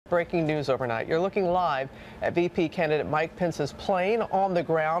breaking news overnight. You're looking live at VP candidate Mike Pence's plane on the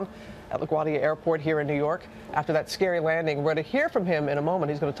ground at LaGuardia Airport here in New York. After that scary landing, we're going to hear from him in a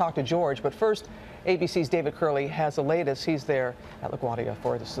moment. He's going to talk to George. But first, ABC's David Curley has the latest. He's there at LaGuardia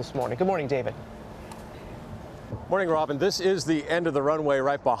for us this morning. Good morning, David. Morning, Robin. This is the end of the runway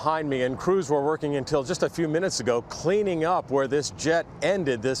right behind me, and crews were working until just a few minutes ago cleaning up where this jet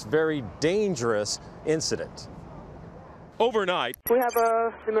ended this very dangerous incident. Overnight, we have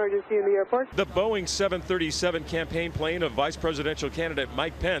an emergency in the airport. The Boeing 737 campaign plane of Vice Presidential candidate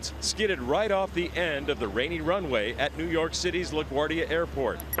Mike Pence skidded right off the end of the rainy runway at New York City's LaGuardia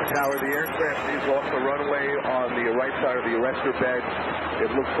Airport. Tower, the aircraft is off the runway on the right side of the arrestor bed.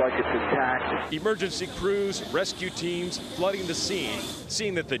 It looks like it's intact. Emergency crews, rescue teams flooding the scene,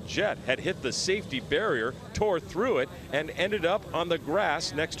 seeing that the jet had hit the safety barrier, tore through it, and ended up on the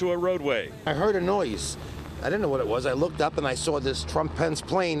grass next to a roadway. I heard a noise. I didn't know what it was. I looked up and I saw this Trump-Pence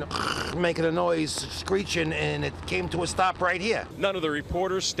plane making a noise, screeching, and it came to a stop right here. None of the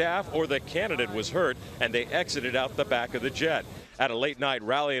reporters, staff, or the candidate was hurt, and they exited out the back of the jet. At a late-night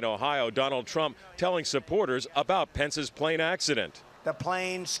rally in Ohio, Donald Trump telling supporters about Pence's plane accident. The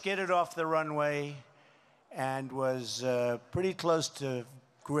plane skidded off the runway and was pretty close to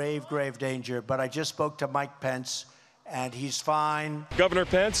grave danger, but I just spoke to Mike Pence, and he's fine. Governor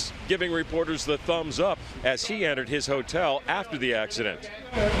Pence giving reporters the thumbs up as he entered his hotel after the accident.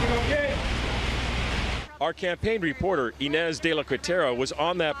 Our campaign reporter, Inez de la Cuetera, was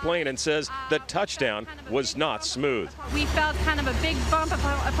on that plane and says the touchdown was not smooth. We felt kind of a big bump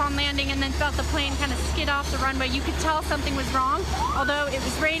upon landing and then felt the plane kind of skid off the runway. You could tell something was wrong, although it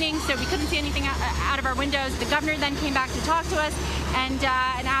was raining, so we couldn't see anything out of our windows. The governor then came back to talk to us and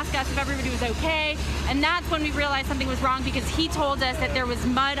asked us if everybody was okay. And that's when we realized something was wrong, because he told us that there was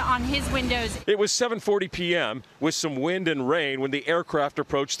mud on his windows. It was 7:40 p.m. with some wind and rain when the aircraft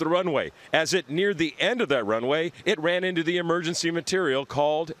approached the runway. As it neared the end of that runway, it ran into the emergency material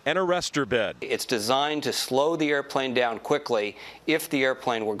called an arrestor bed. It's designed to slow the airplane down quickly if the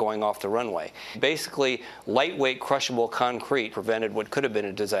airplane were going off the runway. Basically, lightweight crushable concrete prevented what could have been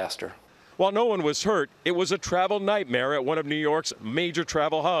a disaster. While no one was hurt, it was a travel nightmare at one of New York's major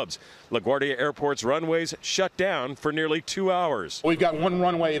travel hubs. LaGuardia Airport's runways shut down for nearly 2 hours. We've got one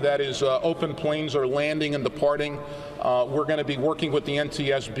runway that is open. Planes are landing and departing. We're going to be working with the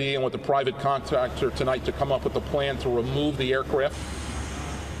NTSB and with the private contractor tonight to come up with a plan to remove the aircraft.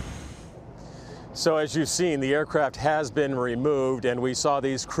 So as you've seen, the aircraft has been removed, and we saw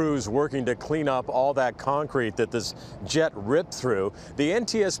these crews working to clean up all that concrete that this jet ripped through. The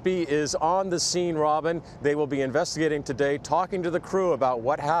NTSB is on the scene, Robin. They will be investigating today, talking to the crew about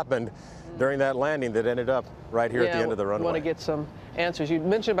what happened during that landing that ended up right here at the end of the runway. I want to get some answers. You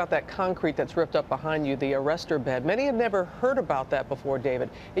mentioned about that concrete that's ripped up behind you, the arrestor bed. Many have never heard about that before, David.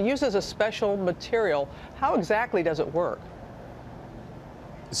 It uses a special material. How exactly does it work?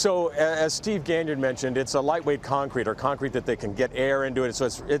 So, as Steve Ganyard mentioned, it's a lightweight concrete, or concrete that they can get air into it. So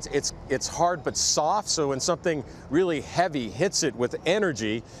it's hard but soft. So when something really heavy hits it with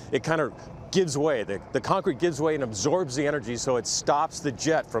energy, it kind of gives way. The concrete gives way and absorbs the energy, so it stops the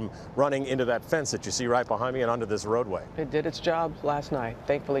jet from running into that fence that you see right behind me and onto this roadway. It did its job last night,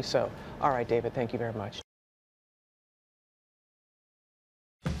 thankfully so. All right, David, thank you very much.